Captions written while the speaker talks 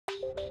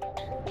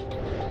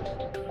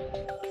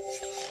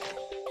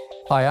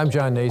Hi, I'm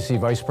John Nacy,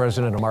 Vice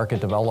President of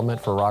Market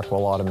Development for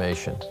Rockwell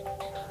Automation.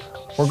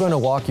 We're going to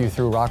walk you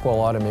through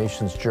Rockwell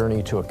Automation's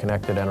journey to a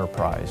connected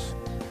enterprise.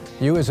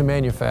 You as a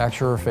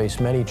manufacturer face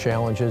many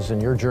challenges in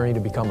your journey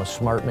to become a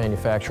smart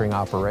manufacturing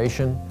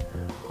operation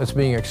that's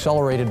being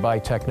accelerated by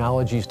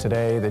technologies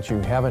today that you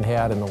haven't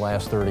had in the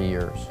last 30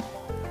 years.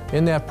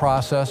 In that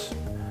process,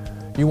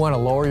 you want to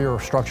lower your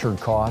structured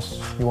costs,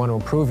 you want to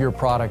improve your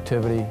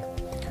productivity,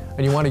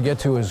 and you want to get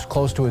to as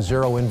close to a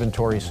zero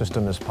inventory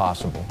system as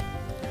possible.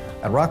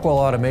 At Rockwell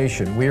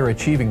Automation, we are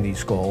achieving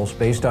these goals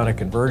based on a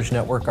converged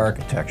network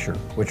architecture,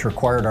 which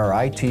required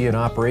our IT and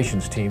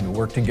operations team to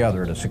work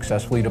together to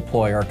successfully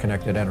deploy our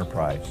connected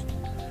enterprise.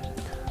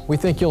 We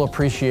think you'll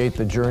appreciate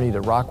the journey that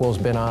Rockwell's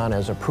been on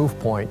as a proof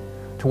point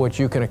to what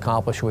you can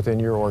accomplish within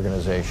your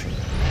organization.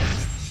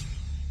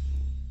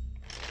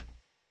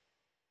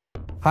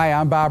 Hi,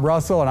 I'm Bob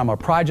Russell, and I'm a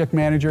project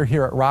manager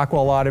here at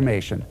Rockwell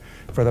Automation.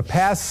 For the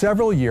past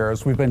several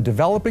years, we've been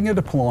developing and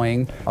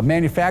deploying a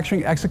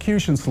manufacturing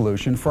execution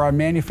solution for our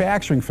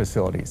manufacturing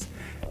facilities.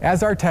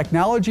 As our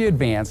technology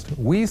advanced,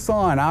 we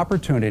saw an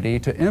opportunity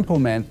to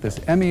implement this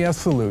MES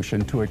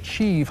solution to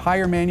achieve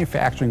higher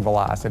manufacturing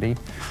velocity,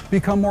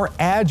 become more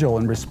agile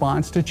in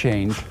response to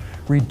change,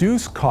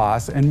 reduce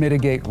costs, and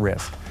mitigate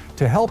risk.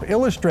 To help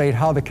illustrate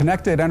how the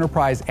connected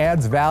enterprise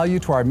adds value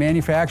to our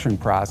manufacturing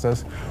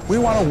process, we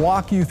want to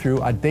walk you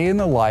through a day in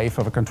the life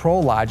of a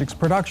ControlLogix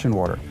production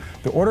order.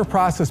 The order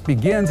process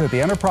begins at the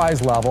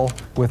enterprise level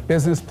with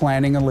business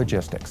planning and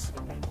logistics.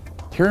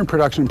 Here in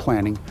production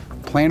planning,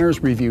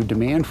 planners review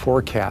demand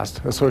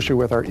forecasts associated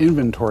with our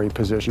inventory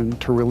position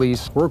to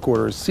release work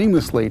orders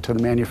seamlessly to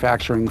the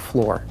manufacturing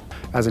floor.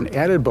 As an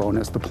added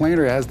bonus, the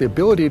planner has the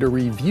ability to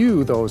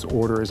review those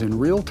orders in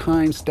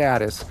real-time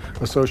status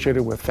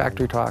associated with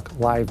FactoryTalk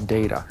Live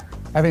data.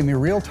 Having the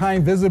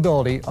real-time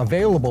visibility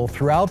available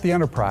throughout the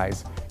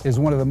enterprise is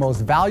one of the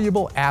most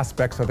valuable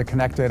aspects of the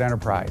connected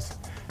enterprise.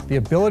 The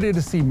ability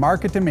to see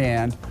market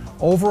demand,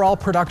 overall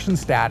production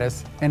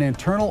status, and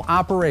internal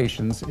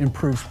operations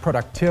improves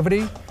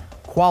productivity,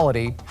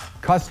 quality,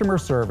 customer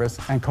service,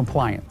 and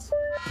compliance.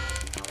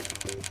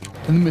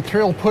 In the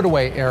material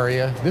put-away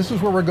area, this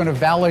is where we're going to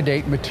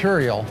validate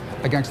material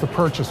against the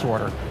purchase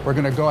order. We're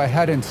going to go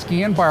ahead and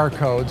scan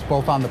barcodes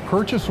both on the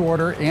purchase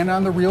order and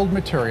on the reeled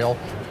material,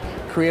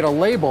 create a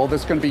label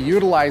that's going to be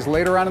utilized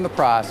later on in the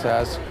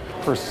process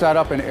for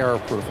setup and error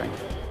proofing.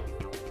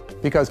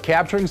 Because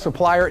capturing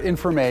supplier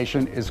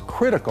information is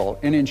critical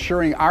in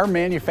ensuring our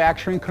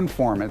manufacturing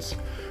conformance,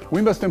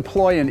 we must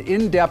employ an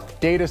in-depth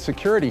data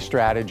security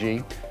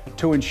strategy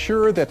to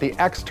ensure that the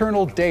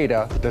external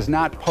data does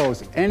not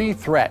pose any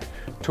threat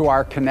to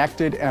our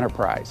connected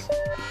enterprise.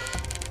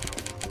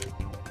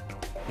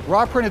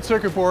 Raw printed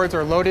circuit boards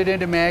are loaded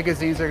into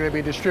magazines that are going to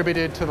be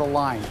distributed to the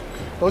line.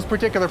 Those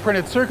particular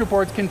printed circuit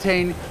boards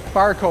contain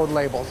barcode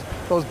labels.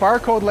 Those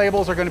barcode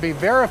labels are going to be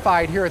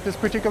verified here at this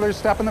particular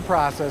step in the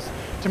process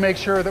to make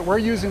sure that we're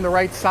using the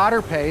right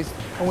solder paste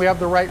and we have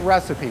the right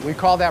recipe. We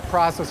call that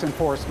process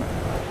enforcement.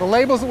 The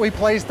labels that we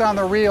placed on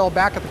the reel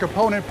back at the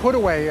component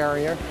put-away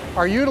area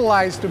are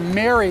utilized to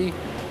marry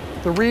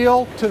the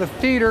reel to the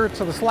feeder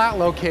to the slot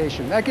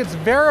location. That gets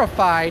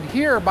verified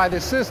here by the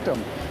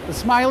system. The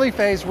smiley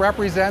face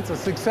represents a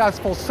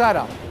successful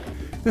setup.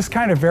 This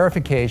kind of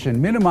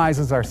verification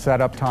minimizes our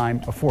setup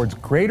time, affords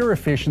greater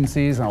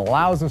efficiencies, and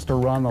allows us to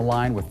run the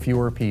line with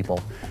fewer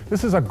people.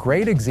 This is a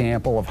great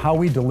example of how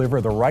we deliver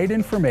the right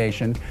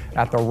information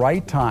at the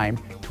right time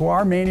to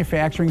our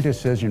manufacturing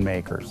decision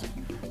makers.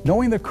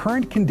 Knowing the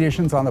current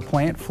conditions on the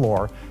plant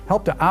floor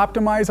help to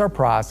optimize our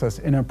process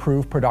and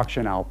improve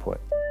production output.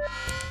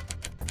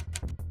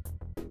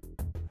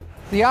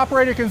 The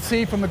operator can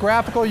see from the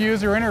graphical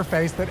user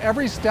interface that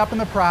every step in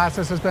the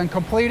process has been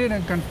completed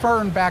and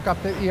confirmed back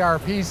up the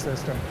ERP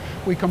system.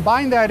 We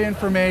combine that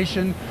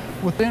information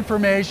with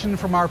information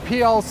from our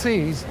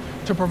PLCs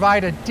to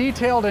provide a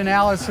detailed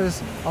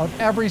analysis of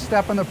every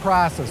step in the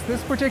process.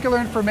 This particular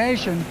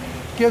information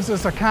gives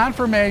us a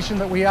confirmation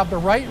that we have the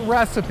right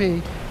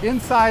recipe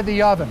inside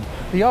the oven.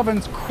 The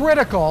oven's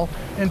critical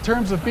in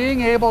terms of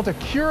being able to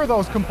cure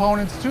those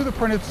components to the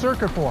printed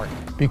circuit board.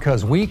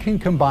 Because we can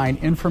combine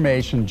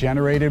information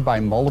generated by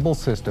multiple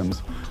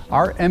systems,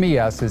 our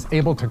MES is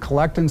able to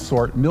collect and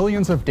sort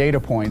millions of data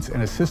points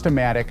in a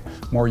systematic,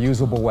 more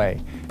usable way.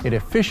 It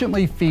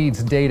efficiently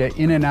feeds data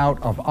in and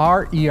out of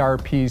our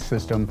ERP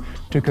system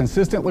to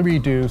consistently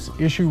reduce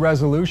issue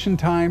resolution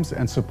times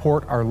and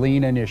support our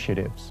lean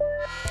initiatives.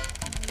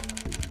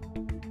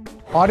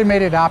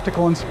 Automated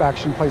optical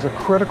inspection plays a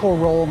critical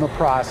role in the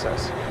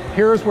process.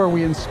 Here's where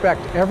we inspect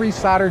every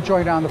solder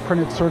joint on the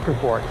printed circuit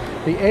board.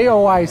 The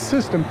AOI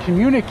system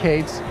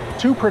communicates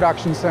to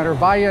Production Center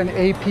via an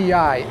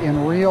API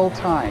in real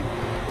time.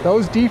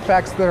 Those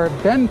defects that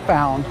have been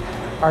found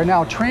are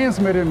now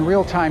transmitted in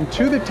real time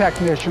to the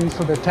technician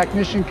so the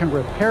technician can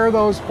repair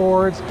those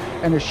boards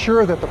and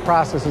assure that the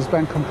process has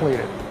been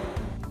completed.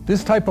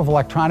 This type of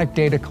electronic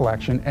data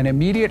collection and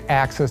immediate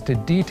access to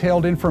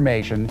detailed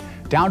information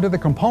down to the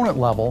component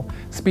level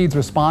speeds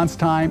response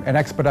time and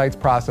expedites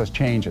process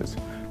changes.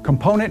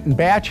 Component and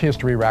batch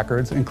history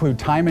records include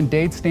time and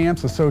date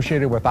stamps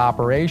associated with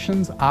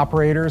operations,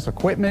 operators,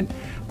 equipment,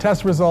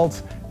 test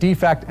results,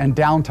 defect, and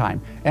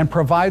downtime, and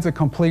provides a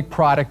complete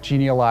product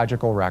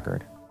genealogical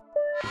record.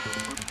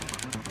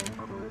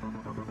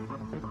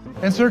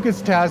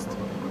 In-circuits test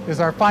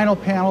is our final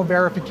panel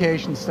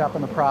verification step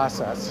in the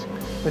process.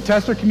 The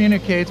tester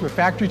communicates with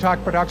Factory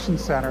Talk Production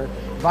Center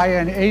via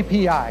an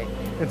API.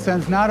 It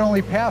sends not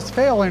only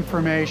pass-fail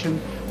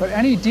information, but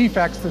any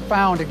defects that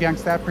found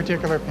against that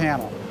particular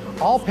panel.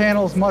 All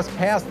panels must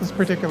pass this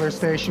particular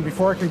station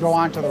before it can go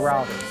on to the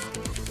router.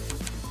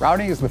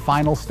 Routing is the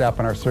final step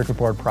in our circuit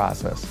board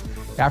process.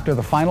 After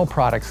the final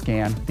product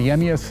scan, the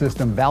MES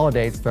system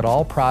validates that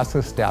all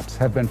process steps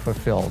have been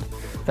fulfilled,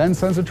 then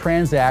sends a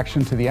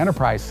transaction to the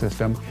enterprise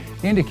system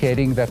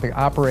indicating that the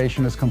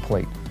operation is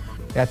complete.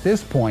 At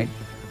this point,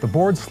 the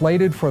board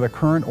slated for the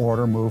current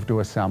order move to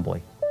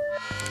assembly.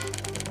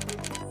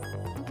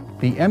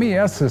 The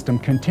MES system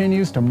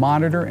continues to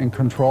monitor and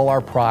control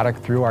our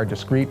product through our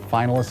discrete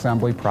final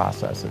assembly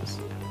processes.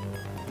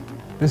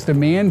 This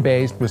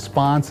demand-based,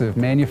 responsive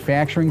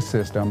manufacturing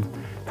system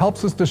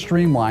helps us to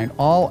streamline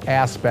all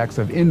aspects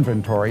of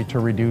inventory to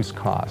reduce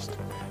cost.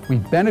 We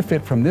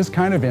benefit from this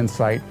kind of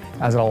insight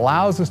as it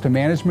allows us to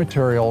manage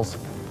materials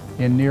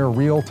in near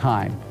real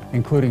time,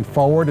 including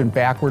forward and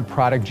backward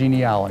product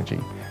genealogy.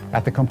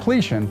 At the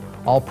completion,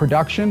 all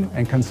production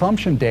and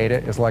consumption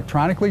data is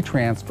electronically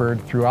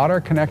transferred throughout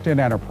our connected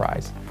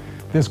enterprise.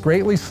 This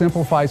greatly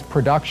simplifies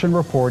production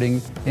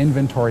reporting,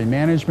 inventory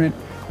management,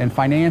 and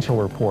financial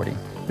reporting.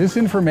 This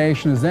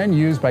information is then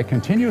used by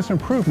continuous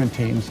improvement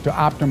teams to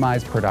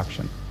optimize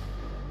production.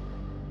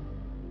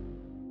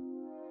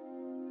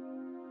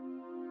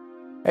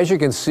 As you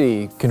can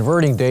see,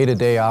 converting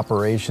day-to-day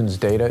operations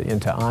data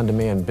into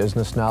on-demand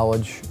business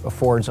knowledge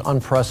affords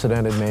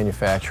unprecedented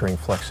manufacturing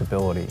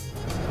flexibility.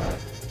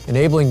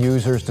 Enabling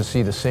users to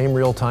see the same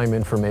real-time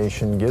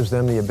information gives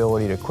them the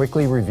ability to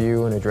quickly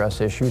review and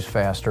address issues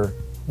faster,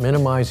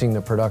 minimizing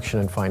the production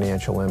and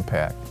financial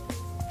impact.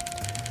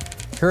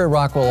 Here at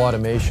Rockwell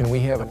Automation, we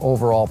have an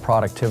overall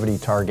productivity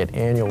target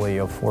annually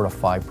of 4 to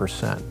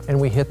 5%, and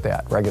we hit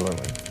that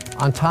regularly.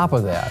 On top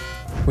of that,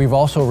 we've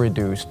also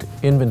reduced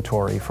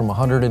inventory from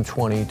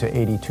 120 to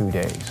 82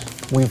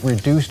 days. We've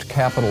reduced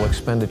capital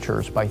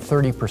expenditures by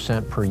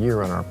 30% per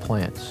year in our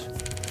plants.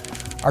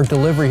 Our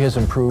delivery has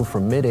improved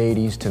from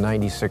mid-80s to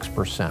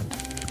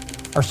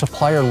 96%. Our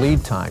supplier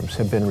lead times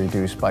have been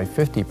reduced by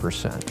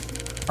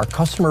 50%. Our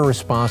customer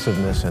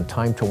responsiveness and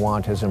time to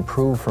want has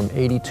improved from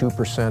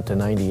 82% to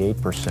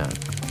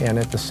 98%. And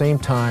at the same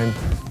time,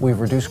 we've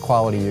reduced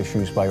quality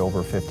issues by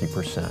over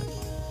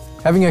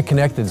 50%. Having a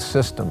connected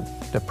system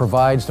that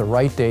provides the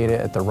right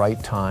data at the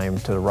right time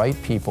to the right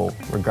people,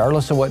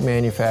 regardless of what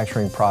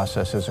manufacturing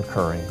process is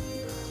occurring,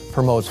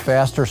 promotes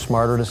faster,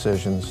 smarter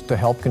decisions to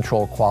help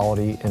control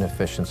quality and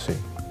efficiency.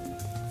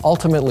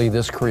 Ultimately,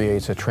 this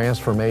creates a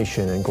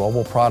transformation in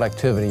global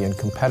productivity and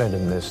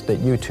competitiveness that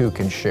you too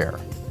can share.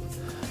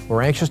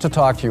 We're anxious to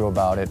talk to you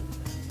about it.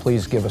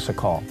 Please give us a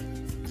call.